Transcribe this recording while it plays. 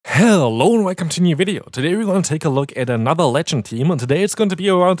Hello and welcome to a new video. Today we're going to take a look at another legend team, and today it's going to be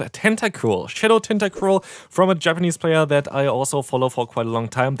around Tentacruel. Shadow Tentacruel from a Japanese player that I also follow for quite a long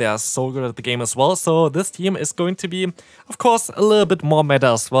time. They are so good at the game as well, so this team is going to be, of course, a little bit more meta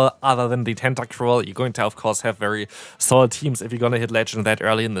as well. Other than the Tentacruel, you're going to, of course, have very solid teams if you're going to hit legend that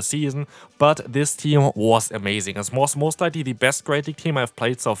early in the season, but this team was amazing. It's most likely the best Great League team I've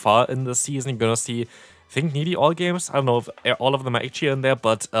played so far in the season. You're going to see, I think, nearly all games. I don't know if all of them are actually in there,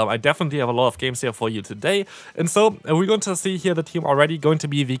 but I definitely have a lot of games here for you today. And so we're going to see here the team already going to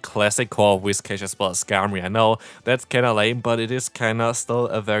be the classic core Whiscash as well as Skarmory. I know that's kind of lame, but it is kind of still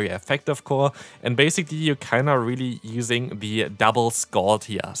a very effective core. And basically you're kind of really using the double Scald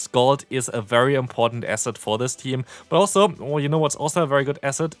here. Scald is a very important asset for this team, but also, well, you know what's also a very good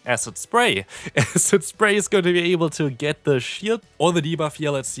asset? Acid Spray. Acid Spray is going to be able to get the shield or the debuff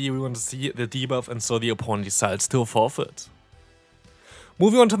here. Let's see, we want to see the debuff, and so the opponent decides to forfeit.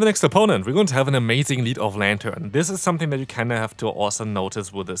 Moving on to the next opponent, we're going to have an amazing lead of Lantern. This is something that you kind of have to also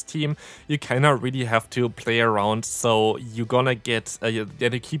notice with this team. You kind of really have to play around, so you're gonna get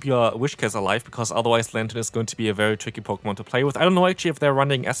to keep your Whiscash alive, because otherwise Lantern is going to be a very tricky Pokemon to play with. I don't know actually if they're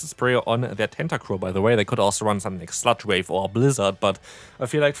running Acid Spray on their Tentacruel, by the way. They could also run something like Sludge Wave or Blizzard, but I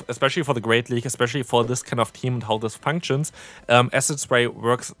feel like, especially for the Great League, especially for this kind of team and how this functions, Acid Spray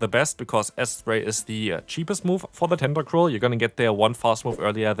works the best, because Acid Spray is the cheapest move for the Tentacruel. You're gonna get there one fast move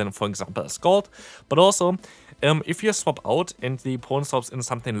earlier than, for example, a Scald. But also, if you swap out and the opponent swaps in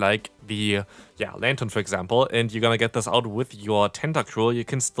something like the Lantern, for example, and you're gonna get this out with your Tentacruel, you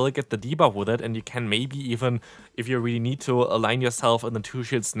can still get the debuff with it, and you can maybe even, if you really need to, align yourself in the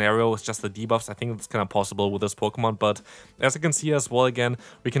two-shield scenario with just the debuffs. I think it's kind of possible with this Pokemon, but as you can see as well, again,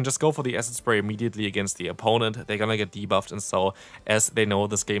 we can just go for the Acid Spray immediately against the opponent. They're gonna get debuffed, and so as they know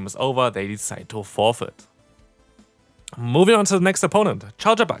this game is over, they decide to forfeit. Moving on to the next opponent,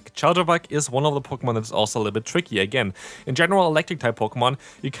 Charjabug. Charjabug is one of the Pokemon that is also a little bit tricky. Again, in general, electric type Pokemon,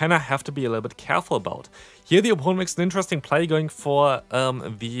 you kind of have to be a little bit careful about. Here the opponent makes an interesting play, going for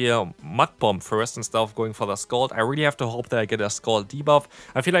the Mud Bomb first instead of going for the Scald. I really have to hope that I get a Scald debuff.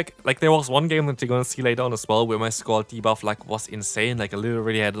 I feel like there was one game that you're going to see later on as well, where my Scald debuff was insane. Like I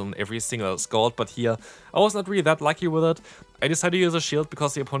literally had it on every single Scald, but here I was not really that lucky with it. I decided to use a shield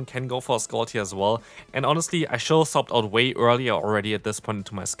because the opponent can go for a Scald here as well. And honestly, I should have swapped out way earlier already at this point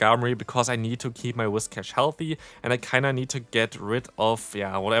into my Skarmory, because I need to keep my Whiscash healthy, and I kind of need to get rid of,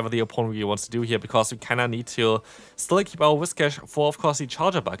 whatever the opponent really wants to do here, because we kind of need to still keep our Whiscash for, of course, the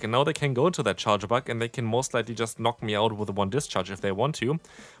Charjabug. And now they can go into that Charjabug, and they can most likely just knock me out with one discharge if they want to.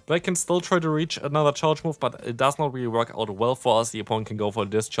 But I can still try to reach another charge move, but it does not really work out well for us. The opponent can go for a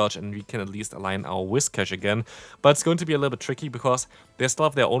discharge, and we can at least align our Whiscash again. But it's going to be a little bit tricky, because they still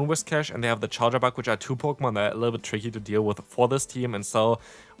have their own Whiscash, and they have the Charjabug, which are two Pokemon that are a little bit tricky to deal with for this team. And so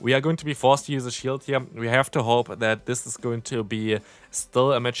we are going to be forced to use a shield here. We have to hope that this is going to be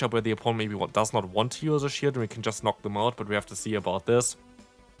still a matchup where the opponent maybe does not want to use a shield, and we can just knock them out, but we have to see about this.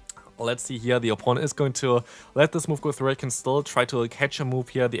 Let's see here, the opponent is going to let this move go through. I can still try to catch a move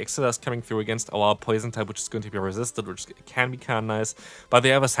here. The Exeter is coming through against our Poison type, which is going to be resisted, which can be kind of nice. But they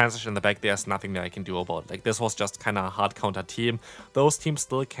have a Sandwich in the back. There's nothing that I can do about it. Like, this was just kind of a hard counter team. Those teams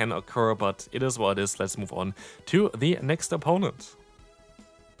still can occur, but it is what it is. Let's move on to the next opponent.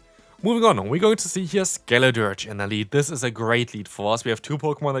 Moving on, we're going to see here Skeledirge in the lead. This is a great lead for us. We have two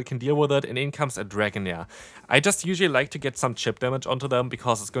Pokemon that can deal with it, and in comes a Dragonair. I just usually like to get some chip damage onto them,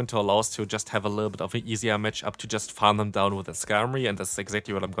 because it's going to allow us to just have a little bit of an easier matchup to just farm them down with a Skarmory, and that's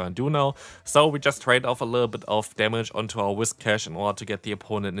exactly what I'm going to do now. So we just trade off a little bit of damage onto our Whiscash in order to get the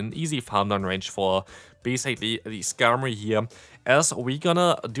opponent in an easy farm down range for basically the Skarmory here, as we're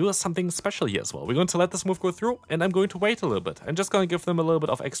gonna do something special here as well. We're going to let this move go through, and I'm going to wait a little bit. I'm just gonna give them a little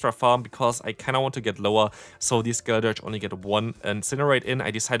bit of extra farm, because I kind of want to get lower, so these Skeledirge only get one Incinerate in. I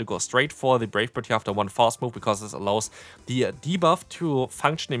decided to go straight for the Brave Bird here after one fast move, because this allows the debuff to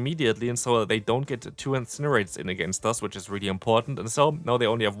function immediately, and so they don't get two Incinerates in against us, which is really important. And so now they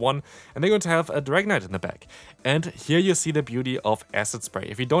only have one, and they're going to have a Dragonite in the back. And here you see the beauty of Acid Spray.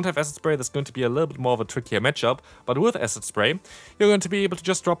 If you don't have Acid Spray, that's going to be a little bit more of a trickier matchup, but with Acid Spray, you're going to be able to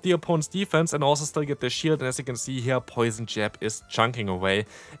just drop the opponent's defense and also still get the shield. And as you can see here, Poison Jab is chunking away,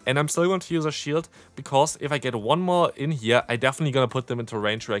 and I'm still going to use a shield, because if I get one more in here, I definitely gonna put them into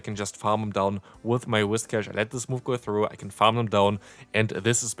range where I can just farm them down with my Whiscash. I let this move go through, I can farm them down, and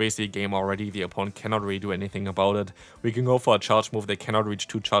this is basically a game already. The opponent cannot really do anything about it. We can go for a charge move, they cannot reach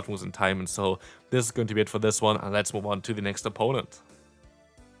two charge moves in time, and so this is going to be it for this one, and let's move on to the next opponent.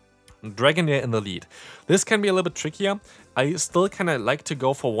 Broguiere in the lead. This can be a little bit trickier. I still kind of like to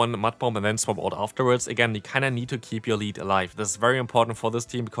go for one mud bomb and then swap out afterwards. Again, you kind of need to keep your lead alive. This is very important for this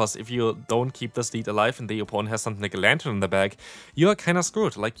team, because if you don't keep this lead alive and the opponent has something like a lantern in the back, you are kind of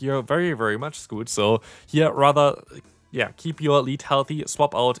screwed. Like, you're very, very much screwed. So here, rather, yeah, keep your lead healthy,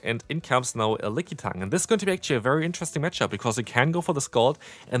 swap out, and in comes now a LilyNiRiain. And this is going to be actually a very interesting matchup, because you can go for the Scald,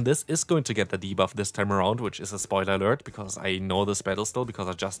 and this is going to get the debuff this time around, which is a spoiler alert, because I know this battle still, because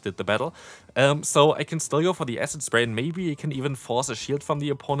I just did the battle. So I can still go for the Acid Spray, and maybe you can even force a shield from the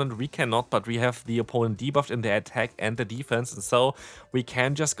opponent. We cannot, but we have the opponent debuffed in the attack and the defense, and so we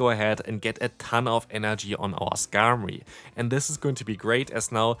can just go ahead and get a ton of energy on our Skarmory. And this is going to be great, as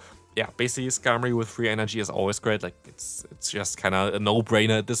now, yeah, basically Skarmory with free energy is always great. Like, it's just kind of a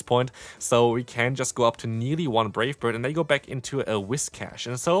no-brainer at this point. So we can just go up to nearly 1 Brave Bird, and they go back into a Whiscash.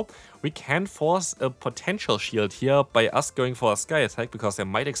 And so we can force a potential shield here by us going for a Sky Attack, because they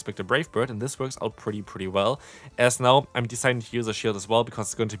might expect a Brave Bird, and this works out pretty well. As now I'm deciding to use a shield as well, because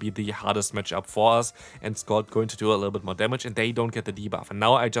it's going to be the hardest matchup for us, and Scott going to do a little bit more damage, and they don't get the debuff. And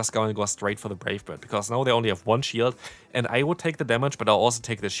now I just going to go straight for the Brave Bird, because now they only have 1 shield, and I would take the damage, but I'll also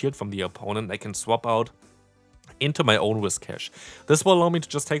take the shield from the opponent. I can swap out into my own Whiscash. This will allow me to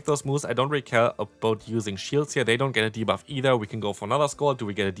just take those moves. I don't really care about using shields here. They don't get a debuff either. We can go for another score. Do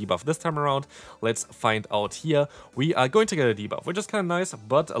we get a debuff this time around? Let's find out here. We are going to get a debuff, which is kind of nice,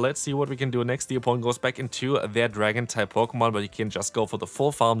 but let's see what we can do next. The opponent goes back into their dragon type Pokemon, but you can just go for the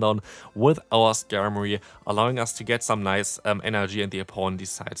full farm down with our Skarmory, allowing us to get some nice energy, and the opponent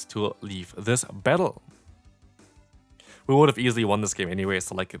decides to leave this battle. We would have easily won this game anyway,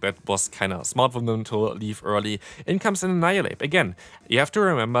 so like that was kind of smart for them to leave early. In comes an Annihilate. Again, you have to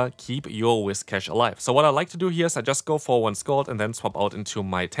remember, keep your Whiscash alive. So what I like to do here is I just go for 1 Scald and then swap out into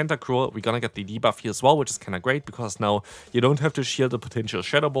my Tentacruel. We're gonna get the debuff here as well, which is kind of great, because now you don't have to shield a potential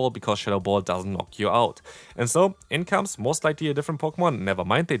Shadow Ball, because Shadow Ball doesn't knock you out. And so in comes most likely a different Pokemon. Never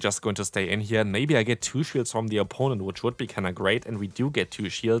mind, they're just going to stay in here. Maybe I get 2 shields from the opponent, which would be kind of great, and we do get 2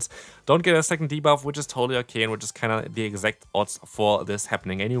 shields. Don't get a second debuff, which is totally okay, and which is kind of the exact odds for this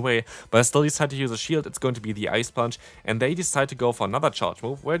happening anyway, but I still decide to use a shield. It's going to be the Ice Punch, and they decide to go for another charge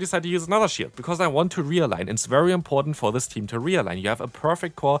move, where I decide to use another shield, because I want to realign. It's very important for this team to realign. You have a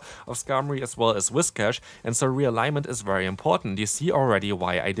perfect core of Skarmory as well as Whiscash, and so realignment is very important. You see already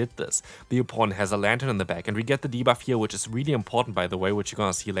why I did this. The opponent has a Lantern in the back, and we get the debuff here, which is really important, by the way, which you're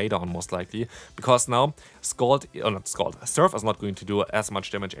gonna see later on most likely, because now Surf is not going to do as much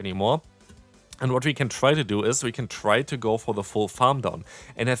damage anymore. And what we can try to do is we can try to go for the full farm down.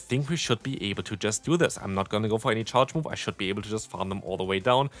 And I think we should be able to just do this. I'm not going to go for any charge move. I should be able to just farm them all the way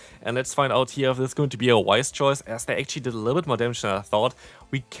down. And let's find out here if this is going to be a wise choice, as they actually did a little bit more damage than I thought.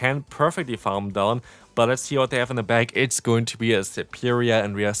 We can perfectly farm down. But let's see what they have in the back. It's going to be a Superior,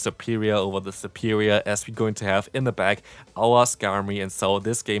 and we are superior over the Superior, as we're going to have in the back our Skarmory, and so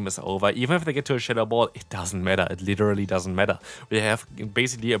this game is over. Even if they get to a Shadow Ball, it doesn't matter. It literally doesn't matter. We have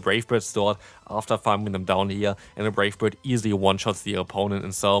basically a Brave Bird stored after farming them down here, and a Brave Bird easily one-shots the opponent,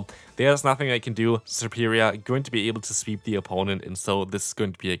 and so there's nothing I can do. Superior going to be able to sweep the opponent, and so this is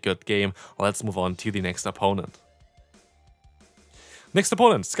going to be a good game. Let's move on to the next opponent. Next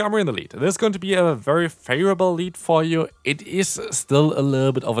opponent, Skarmory in the lead. This is going to be a very favorable lead for you. It is still a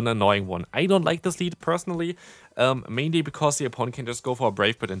little bit of an annoying one. I don't like this lead personally, mainly because the opponent can just go for a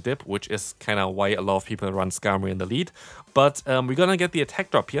Brave Bird and dip, which is kind of why a lot of people run Skarmory in the lead. But we're gonna get the attack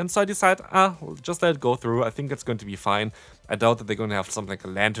drop here, and so I decide, just let it go through. I think it's going to be fine. I doubt that they're going to have something like a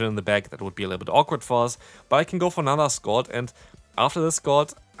Lantern in the back. That would be a little bit awkward for us. But I can go for another Scald, and after this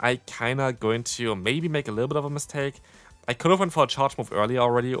Scald, I kind of going to maybe make a little bit of a mistake. I could have went for a charge move earlier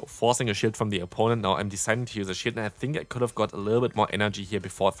already, forcing a shield from the opponent. Now I'm deciding to use a shield, and I think I could have got a little bit more energy here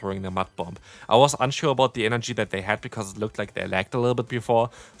before throwing the Mud Bomb. I was unsure about the energy that they had, because it looked like they lagged a little bit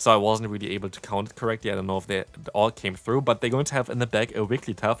before, so I wasn't really able to count it correctly. I don't know if they all came through, but they're going to have in the back a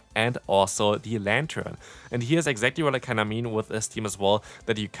Wigglytuff and also the Lantern. And here's exactly what I kind of mean with this team as well,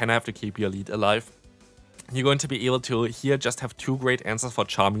 that you kind of have to keep your lead alive. You're going to be able to here just have 2 great answers for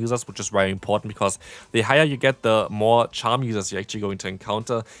charm users, which is very important, because the higher you get, the more charm users you're actually going to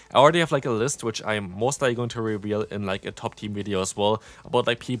encounter. I already have like a list, which I'm most likely going to reveal in like a top team video as well, about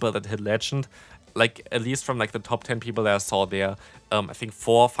like people that hit legend. Like, at least from like the top 10 people that I saw there, I think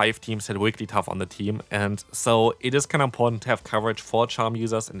 4 or 5 teams had Wigglytuff on the team, and so it is kind of important to have coverage for charm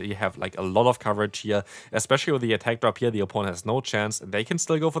users, and you have like a lot of coverage here, especially with the attack drop here. The opponent has no chance, and they can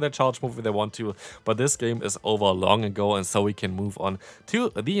still go for their charge move if they want to, but this game is over long ago, and so we can move on to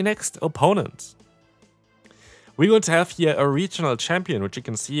the next opponent. We're going to have here a regional champion, which you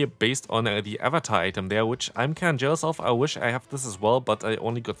can see based on the avatar item there, which I'm kind of jealous of. I wish I have this as well, but I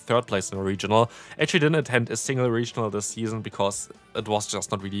only got 3rd place in a regional. Actually didn't attend a single regional this season because it was just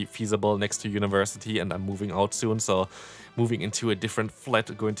not really feasible next to university, and I'm moving out soon, so moving into a different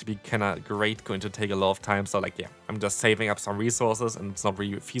flat going to be kind of great, going to take a lot of time. So like, yeah, I'm just saving up some resources, and it's not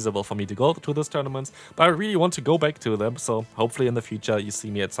really feasible for me to go to these tournaments, but I really want to go back to them. So hopefully in the future you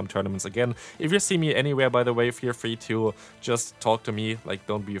see me at some tournaments again. If you see me anywhere, by the way, feel free to just talk to me, like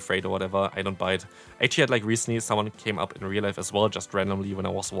don't be afraid or whatever. I don't bite. Actually, like recently someone came up in real life as well, just randomly when I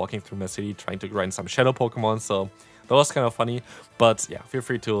was walking through my city trying to grind some shadow Pokemon, so that was kind of funny. But yeah, feel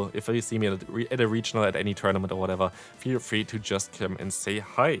free to, if you see me at a regional, at any tournament or whatever, feel free to just come and say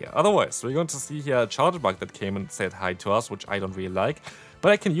hi. Otherwise, we're going to see here a Chargebug that came and said hi to us, which I don't really like.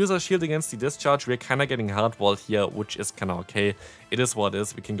 But I can use our shield against the discharge. We're kind of getting hardwalled here, which is kind of okay. It is what it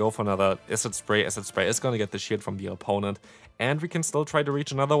is. We can go for another acid spray. Acid spray is going to get the shield from the opponent. And we can still try to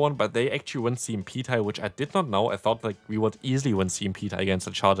reach another one, but they actually win CMP tie, which I did not know. I thought like we would easily win CMP tie against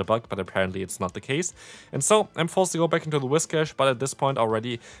a Chargebug, but apparently it's not the case. And so I'm forced to go back into the Whiscash, but at this point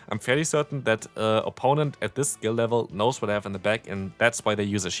already, I'm fairly certain that opponent at this skill level knows what I have in the back, and that's why they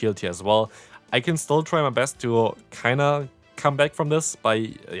use a shield here as well. I can still try my best to kind of come back from this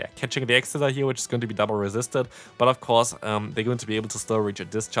by catching the Exeter here, which is going to be double resisted, but of course they're going to be able to still reach a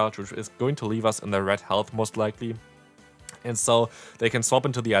discharge, which is going to leave us in the red health most likely. And so they can swap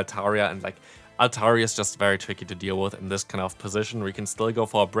into the Altaria, and like Altaria is just very tricky to deal with in this kind of position. We can still go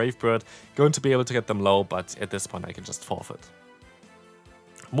for a Brave Bird, going to be able to get them low, but at this point I can just forfeit.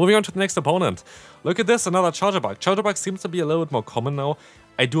 Moving on to the next opponent. Look at this, another Chargebug. Chargebug seems to be a little bit more common now.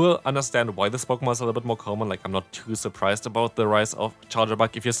 I do understand why this Pokemon is a little bit more common, like I'm not too surprised about the rise of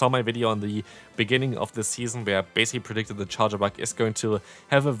Chargebug. If you saw my video on the beginning of the season where I basically predicted that Chargebug is going to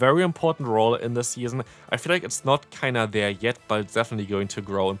have a very important role in this season, I feel like it's not kinda there yet, but it's definitely going to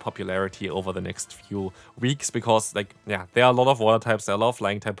grow in popularity over the next few weeks because like, yeah, there are a lot of water types, there are a lot of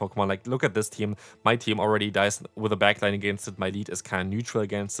flying type Pokemon. Like look at this team, my team already dies with a backline against it, my lead is kinda neutral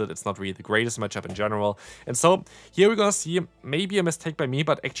against it, it's not really the greatest matchup in general. And so here we're gonna see maybe a mistake by me,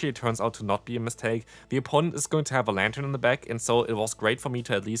 but actually it turns out to not be a mistake. The opponent is going to have a Lantern in the back, and so it was great for me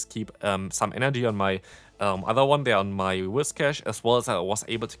to at least keep some energy on my other one there, on my Whiscash, as well as I was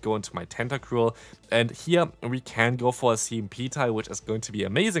able to go into my Tentacruel. And here we can go for a CMP tie, which is going to be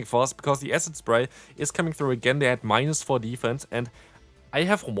amazing for us because the Acid Spray is coming through again. They had -4 defense, and I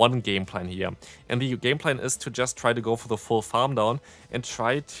have one game plan here, and the game plan is to just try to go for the full farm down and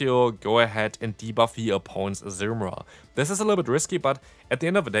try to go ahead and debuff the opponent's Azumarill. This is a little bit risky, but at the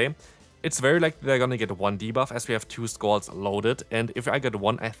end of the day, it's very likely they're gonna get one debuff as we have 2 Scalds loaded, and if I get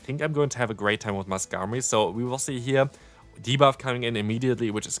one, I think I'm going to have a great time with my Skarmory. So we will see here debuff coming in immediately,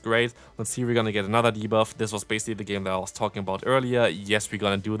 which is great. Let's see, we're gonna get another debuff. This was basically the game that I was talking about earlier. Yes, we're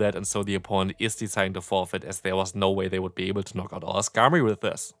gonna do that, and so the opponent is deciding to forfeit as there was no way they would be able to knock out our Skarmory with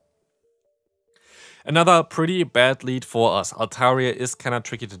this. Another pretty bad lead for us. Altaria is kind of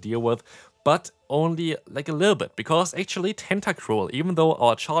tricky to deal with, but only like a little bit, because actually Tentacruel, even though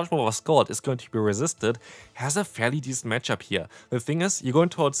our charge move of Scald is going to be resisted, has a fairly decent matchup here. The thing is, you're going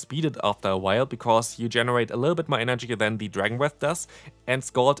to outspeed it after a while because you generate a little bit more energy than the Dragon Breath does, and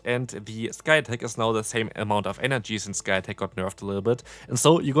Scald and the Sky Attack is now the same amount of energy since Sky Attack got nerfed a little bit, and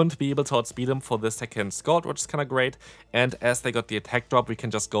so you're going to be able to outspeed them for the second Scald, which is kind of great. And as they got the attack drop, we can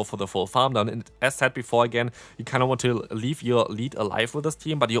just go for the full farm down. And as said before, again, you kind of want to leave your lead alive with this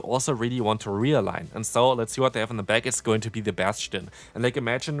team, but you also really want to realign. And so let's see what they have in the back. It's going to be the Bastion. And like,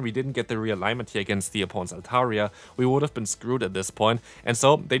 imagine we didn't get the realignment here against the opponent's Altaria, we would have been screwed at this point. And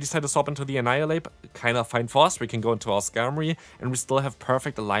so they decided to swap into the Annihilate, kind of fine for us. We can go into our Skarmory, and we still have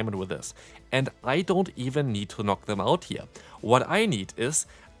perfect alignment with this. And I don't even need to knock them out here. What I need is,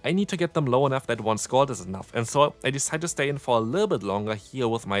 I need to get them low enough that one Scald is enough, and so I decided to stay in for a little bit longer here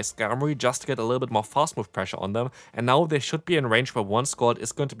with my Skarmory just to get a little bit more fast move pressure on them, and now they should be in range where one Scald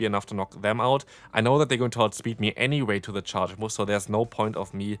is going to be enough to knock them out. I know that they're going to outspeed me anyway to the charge move, so there's no point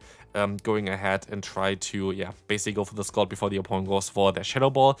of me going ahead and try to, basically go for the Scald before the opponent goes for their Shadow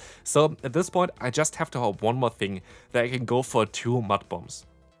Ball. So at this point, I just have to hope one more thing, that I can go for 2 Mud Bombs.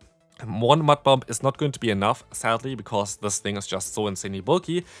 One Mud Bomb is not going to be enough, sadly, because this thing is just so insanely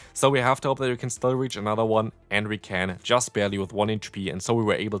bulky, so we have to hope that we can still reach another one, and we can, just barely with 1 HP, and so we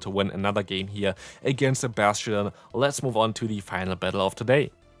were able to win another game here against a Bastion. Let's move on to the final battle of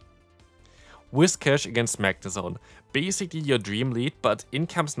today. Whiscash against Magnezone. Basically your dream lead, but in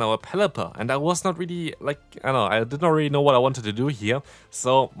comes now a Pelipper, and I was not really, like, I don't know, I did not really know what I wanted to do here.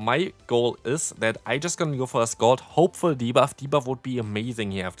 So my goal is that I just gonna go for a Scald, hope for a debuff. Debuff would be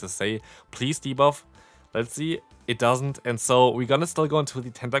amazing here, I have to say. Please debuff. Let's see. It doesn't, and so we're gonna still go into the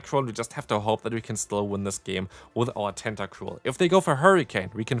Tentacruel. We just have to hope that we can still win this game with our Tentacruel. If they go for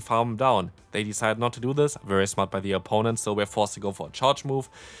Hurricane, we can farm them down. They decide not to do this, very smart by the opponent, so we're forced to go for a charge move.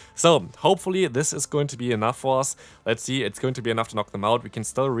 So hopefully this is going to be enough for us. Let's see, it's going to be enough to knock them out. We can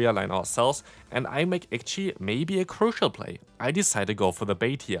still realign ourselves, and I make actually maybe a crucial play. I decide to go for the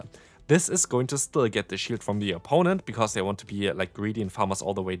bait here. This is going to still get the shield from the opponent because they want to be like greedy and farm us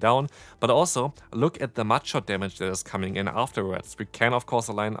all the way down. But also look at the Mudshot damage that is coming in afterwards. We can of course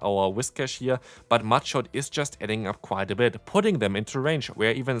align our Whiscash here, but Mudshot is just adding up quite a bit, putting them into range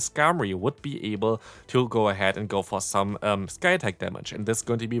where even Skarmory would be able to go ahead and go for some Sky Attack damage. And this is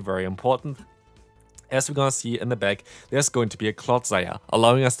going to be very important. As we're gonna see in the back, there's going to be a Clodsire,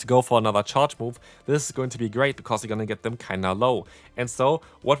 allowing us to go for another charge move. This is going to be great because we're gonna get them kinda low. And so,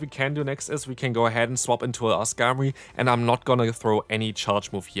 what we can do next is we can go ahead and swap into our Skarmory, and I'm not gonna throw any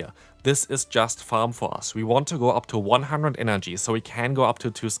charge move here. This is just farm for us. We want to go up to 100 energy, so we can go up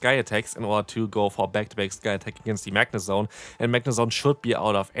to 2 Sky Attacks in order to go for back-to-back Sky Attack against the Magnezone. And Magnezone should be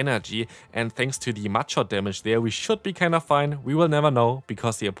out of energy, and thanks to the Mudshot damage there, we should be kind of fine. We will never know,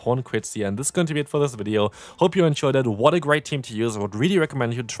 because the opponent quits here. And this is going to be it for this video. Hope you enjoyed it. What a great team to use. I would really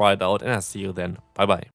recommend you try it out, and I'll see you then. Bye-bye.